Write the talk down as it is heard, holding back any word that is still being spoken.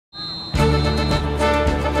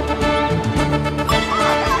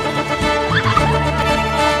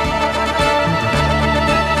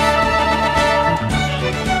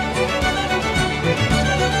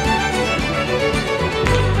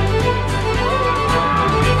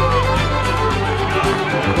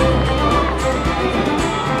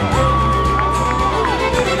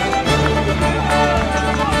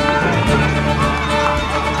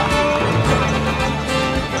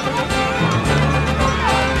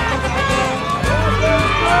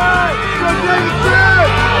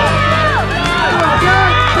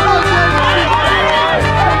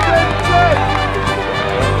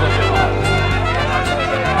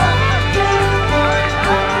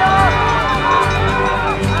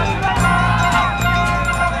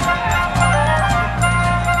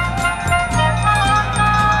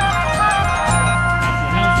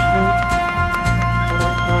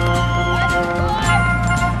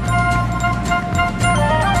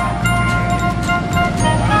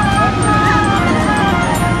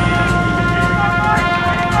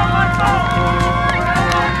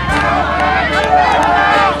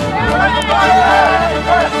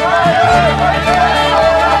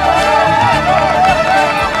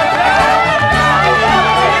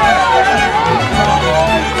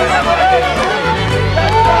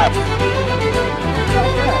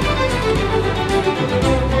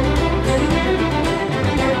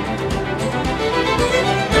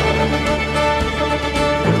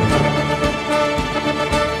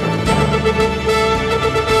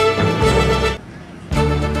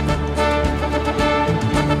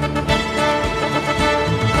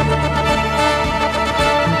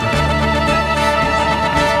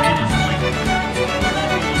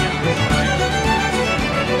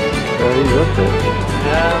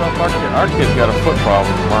Our kid's got a foot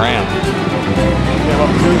problem, Moran. Yeah,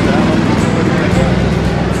 what food that?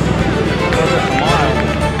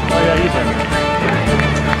 Oh yeah, he's in there.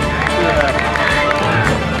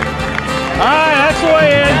 Alright, that's the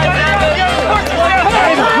way in.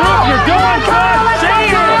 Hey, the group, you're doing good.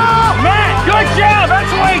 Matt, good job.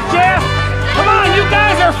 That's the way, Jeff. Come on, you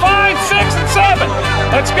guys are 5, 6, and 7.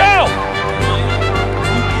 Let's go.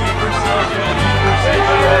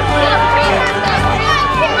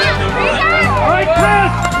 All right,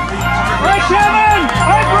 Chris. All right, Kevin.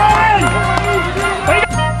 All right, Brian.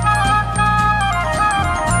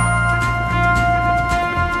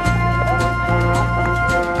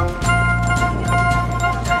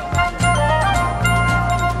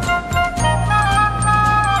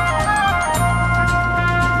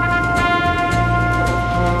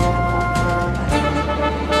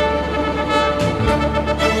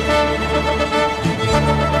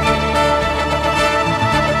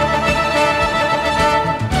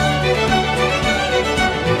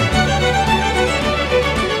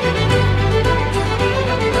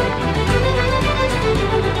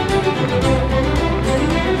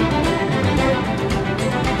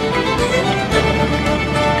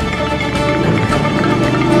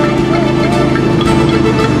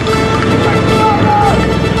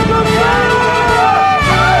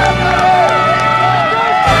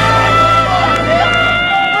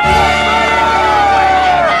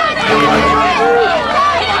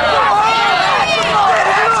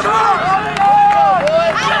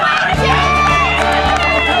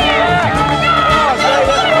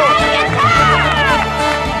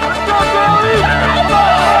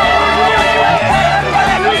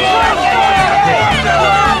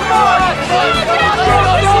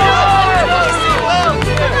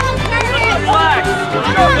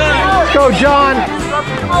 Go, John.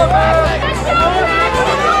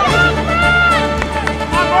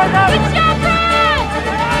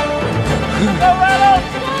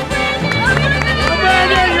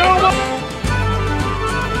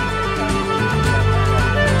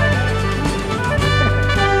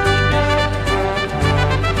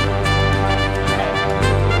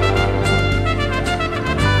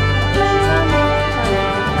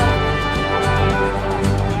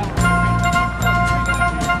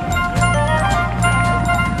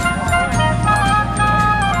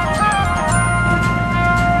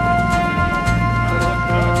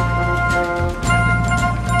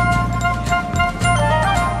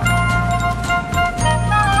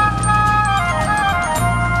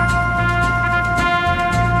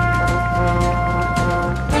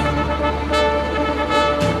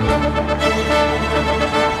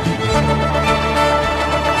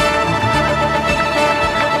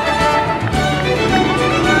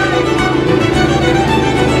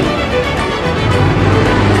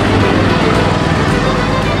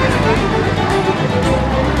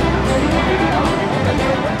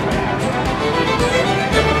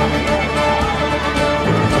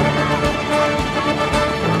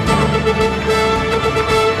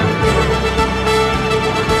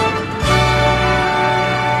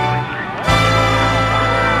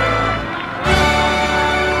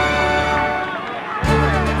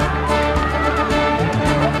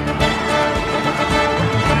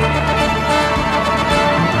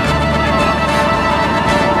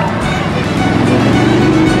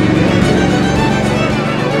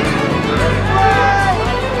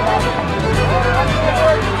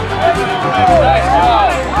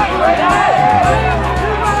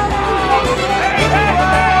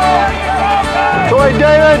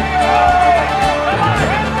 David!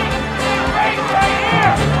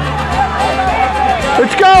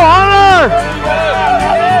 Let's go, Hunter!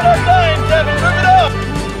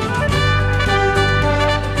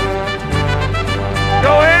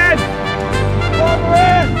 Go ahead!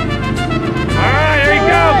 Alright, there you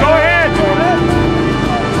go, go ahead!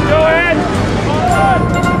 Go ahead!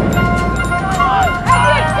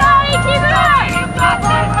 Keep it up!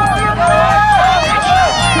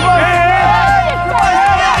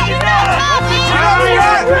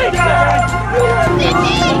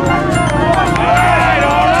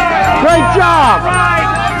 Great job!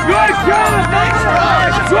 Good job!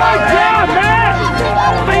 Good job, man!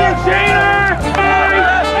 Lean Shaner!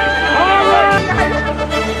 All right!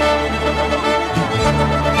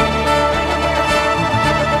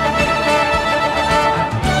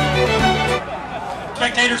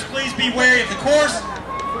 Spectators, please be wary of the course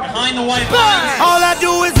behind the white lines. All I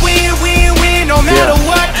do is win, win, win, no matter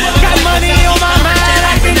what. Got money on my mind,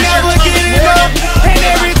 I can never get enough. And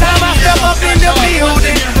every time I step up in the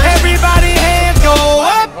building, everybody hands go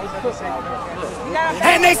up.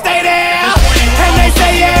 And they stay there, and they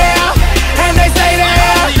say yeah, and they say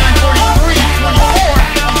there.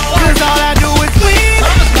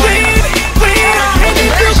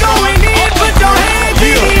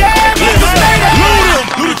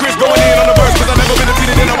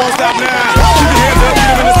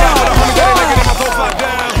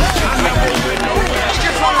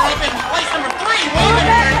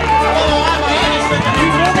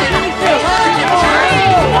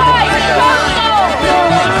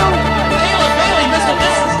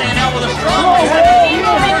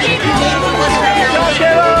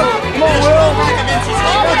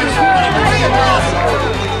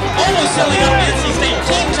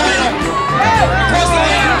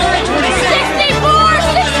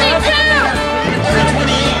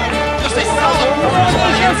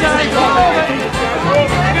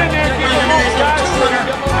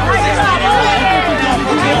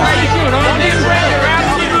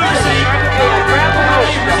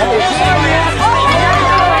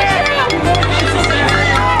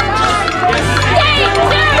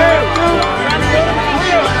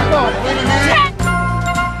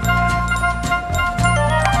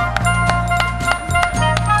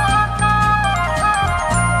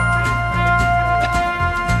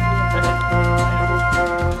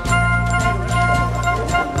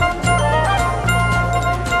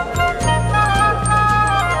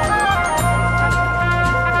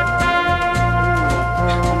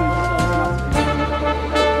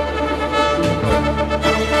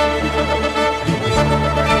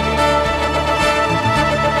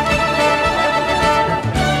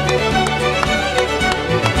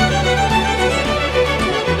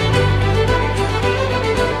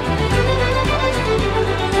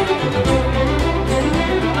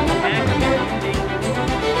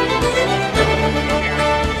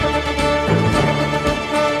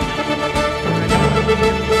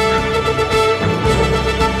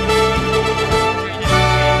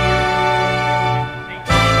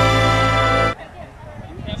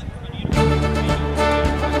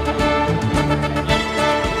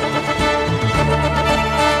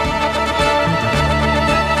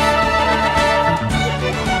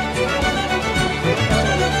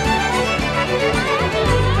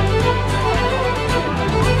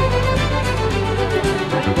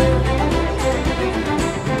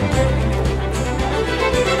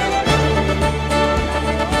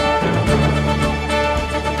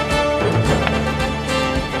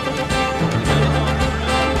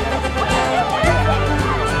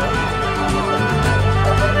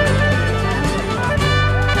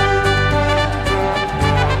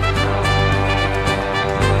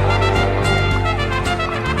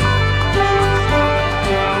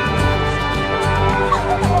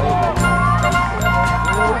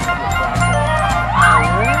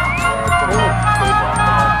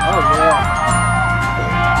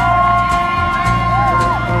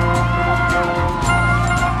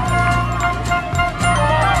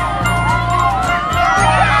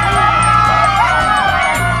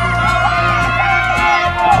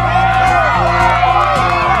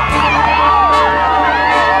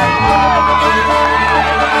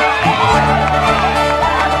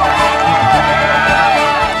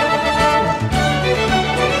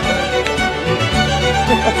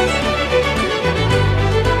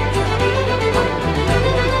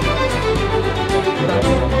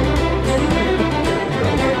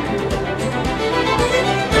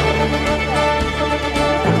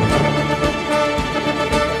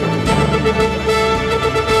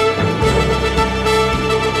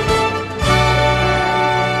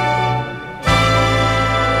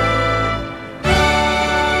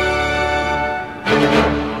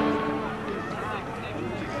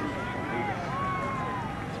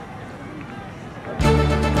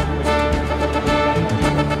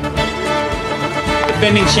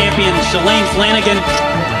 defending champion Shalane Flanagan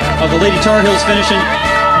of the Lady Tar Heels finishing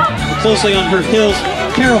closely on her heels.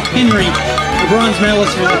 Carol Henry, the bronze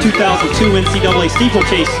medalist from the 2002 NCAA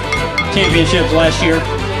Steeplechase Championships last year.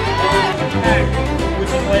 Which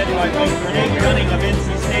is led by both Renee Gunning of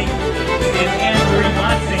NC State and Anne-Marie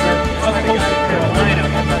Motsinger of Coastal Carolina.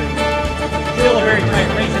 Still a very tight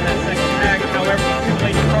race in that second tag. However, the two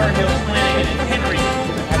Lady Tar Heels, Flanagan and Henry,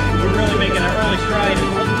 were really making an early stride and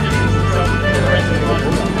distancing themselves from the rest of the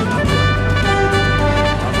runners.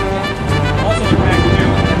 Also in tag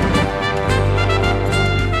 2.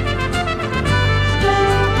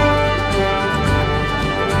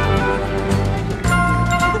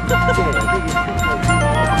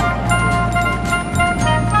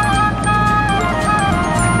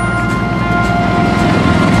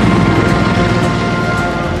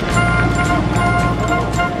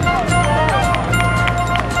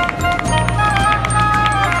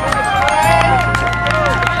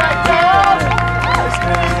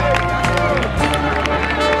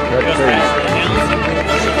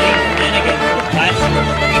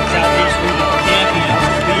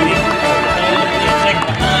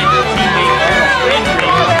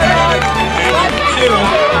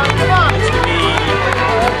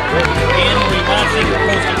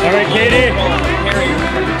 All right, Katie.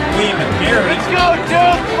 Let's go,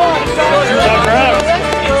 Duke.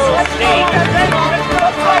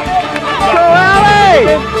 Go, Allie!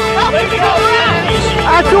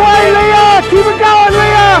 That's the way, Leah! Keep it going,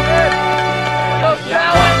 Leah!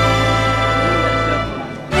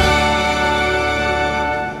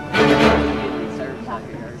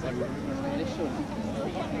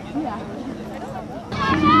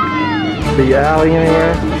 See Allie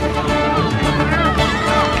anywhere?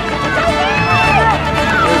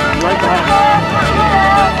 Right behind.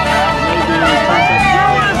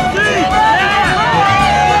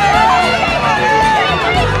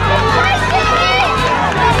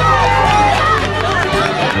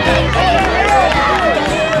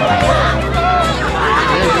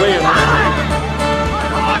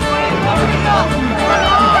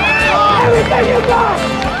 Everything you got!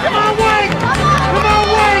 Come on, Wake! Come on,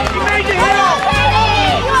 Wake! You made the hill!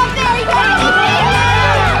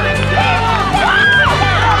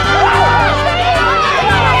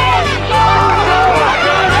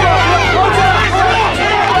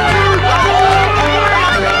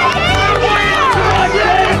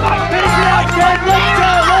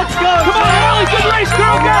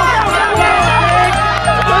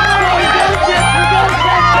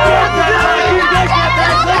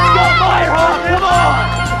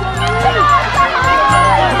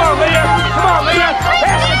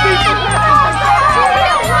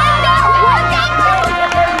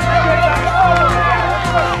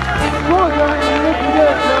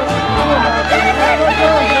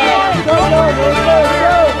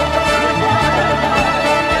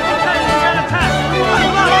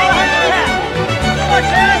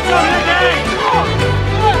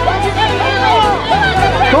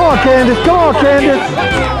 Come on, Candace. Come on, Candace.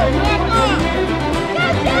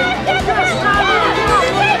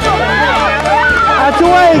 That's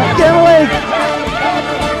away. Get away.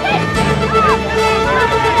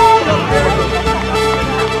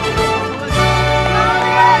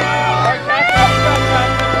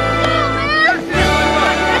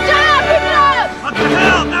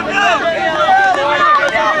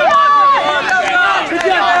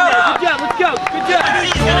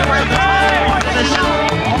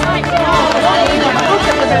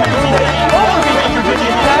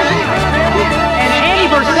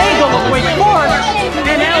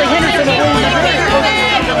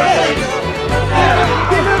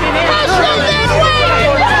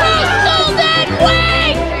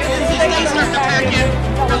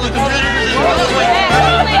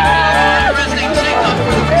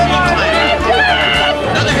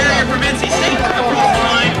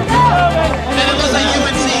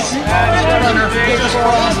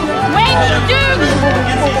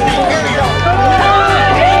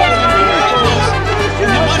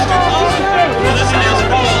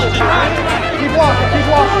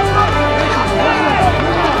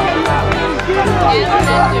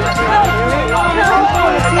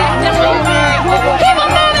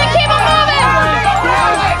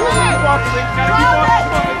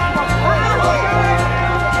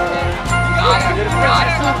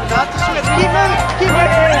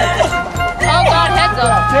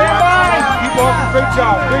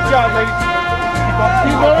 Great job, ladies. Keep up.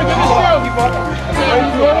 Keep up. Keep up.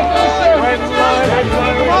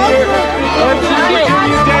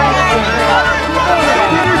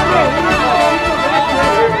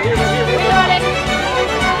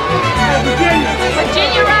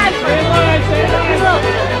 Virginia Radford.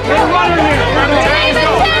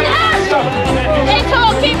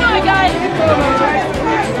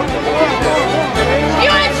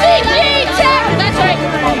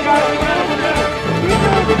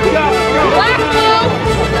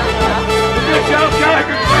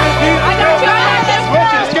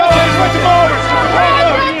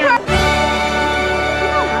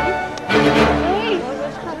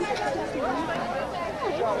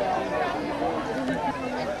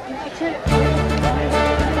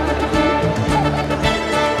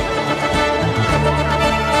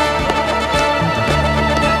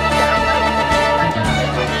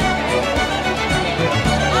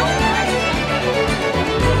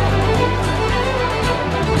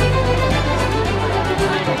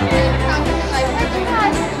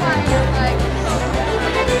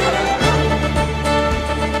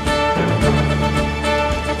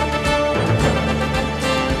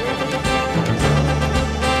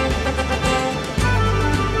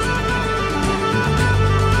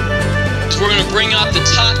 We're going to bring up the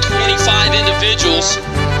top 25 individuals.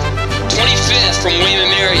 25th from William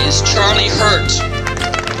 & Mary is Charlie Hurt.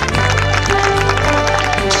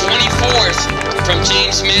 24th from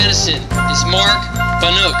James Madison is Mark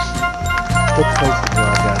Banuk. What place did you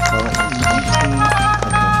all got?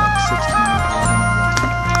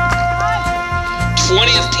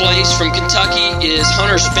 20th place from Kentucky is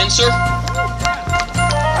Hunter Spencer. All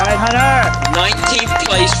right, Hunter. 19th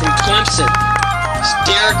place from Clemson is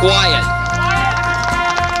Derek Wyatt.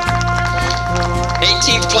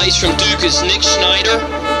 18th place from Duke is Nick Schneider.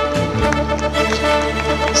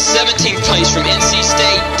 17th place from NC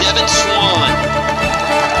State, Devin Swan.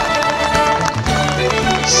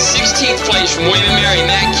 16th place from William & Mary,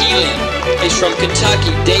 Matt Keeley. He's from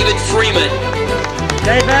Kentucky, David Freeman.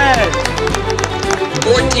 David.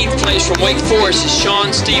 14th place from Wake Forest is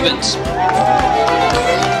Sean Stevens.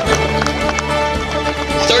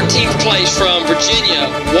 13th place from Virginia,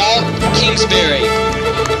 Walton Kingsbury.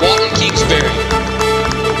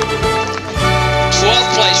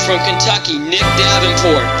 12th place from Kentucky, Nick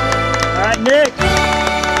Davenport. All right, Nick.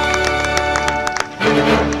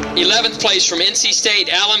 11th place from NC State,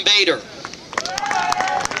 Alan Bader.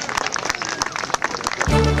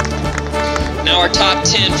 Now our top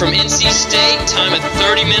 10 from NC State, time at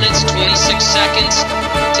 30 minutes, 26 seconds.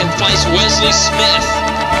 10th place, Wesley Smith.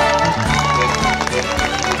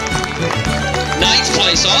 9th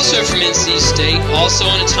place, also from NC State, also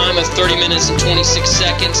on a time of 30 minutes and 26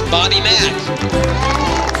 seconds, Bobby Mack.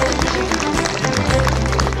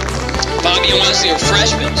 Bobby and Wesley are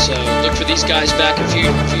freshmen, so look for these guys back a few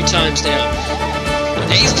times now.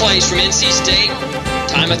 8th place from NC State,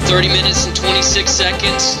 time of 30 minutes and 26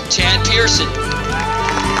 seconds, Chad Pearson.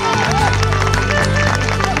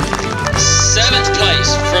 7th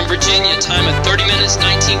place from Virginia, time of 30 minutes,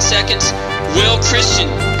 19 seconds, Will Christian.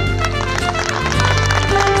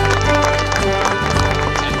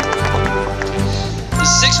 The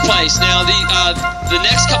 6th place. Now the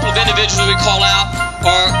next couple of individuals we call out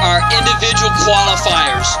are our individual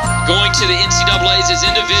qualifiers going to the NCAAs as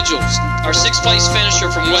individuals. Our 6th place finisher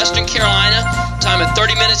from Western Carolina, time of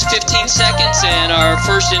 30 minutes 15 seconds, and our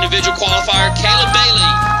first individual qualifier, Caleb Bailey.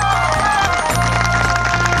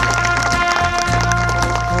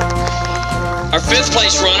 Our 5th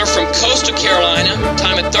place runner from Coastal Carolina,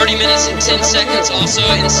 time of 30 minutes and 10 seconds, also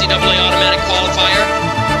NCAA automatic qualifier,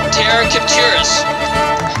 Tara Kipchuris.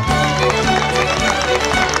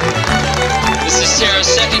 This is Tara's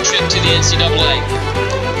second trip to the NCAA.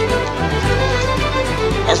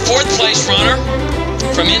 Our 4th place runner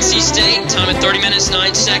from NC State, time of 30 minutes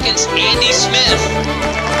 9 seconds, Andy Smith.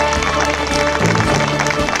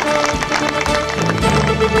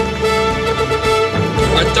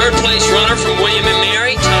 Our 3rd place runner from William &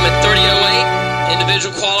 Mary, time at 30:08,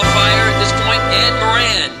 individual qualifier at this point, Ed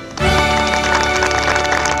Moran.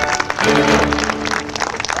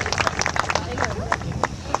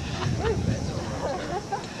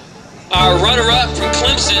 Our runner-up from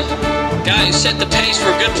Clemson, guy who set the pace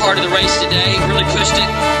for a good part of the race today, really pushed it,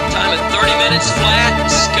 time at 30 minutes flat,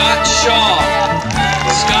 Scott Shaw.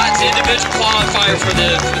 Scott's the individual qualifier for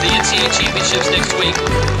the NCAA championships next week.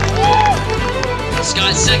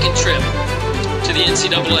 Scott's second trip to the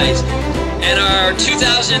NCAAs. And our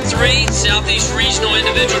 2003 Southeast Regional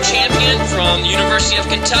Individual Champion from the University of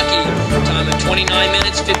Kentucky, time of 29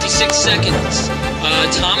 minutes, 56 seconds,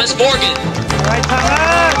 Thomas Morgan. All right,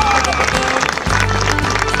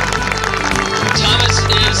 Thomas.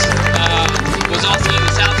 Thomas was also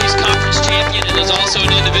the Southeast Conference champion and is also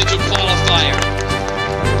an individual qualifier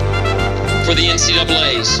for the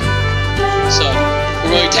NCAAs. So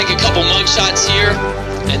we're going to take a couple mug shots here,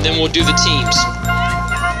 and then we'll do the teams.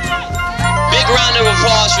 Big round of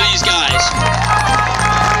applause for these guys.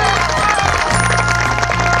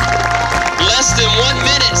 Less than 1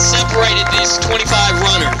 minute separated these 25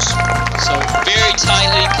 runners. So very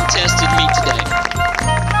tightly contested meet today.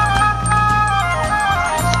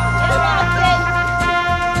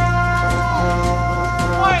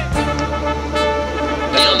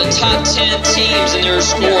 Now the top 10 teams in their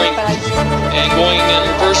scoring, and going in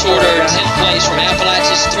reverse order, 10th place from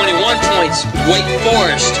Appalachia's 21 points, Wake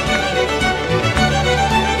Forest.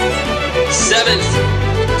 7th,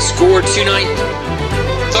 scored 290.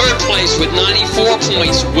 3rd place with 94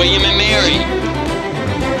 points, William and Mary.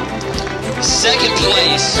 2nd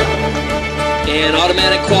place, an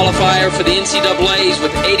automatic qualifier for the NCAAs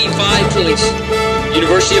with 85 points,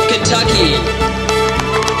 University of Kentucky.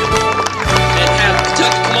 And have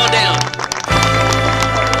Kentucky come on down.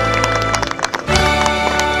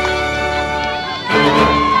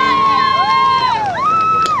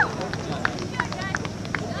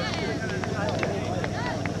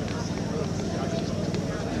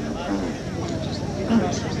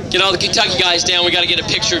 Get all the Kentucky guys down. We got to get a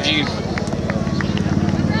picture of you.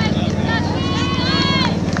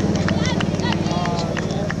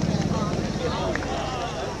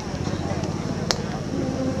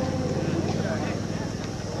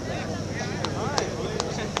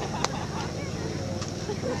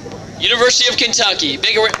 University of Kentucky.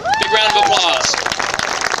 Big round of applause.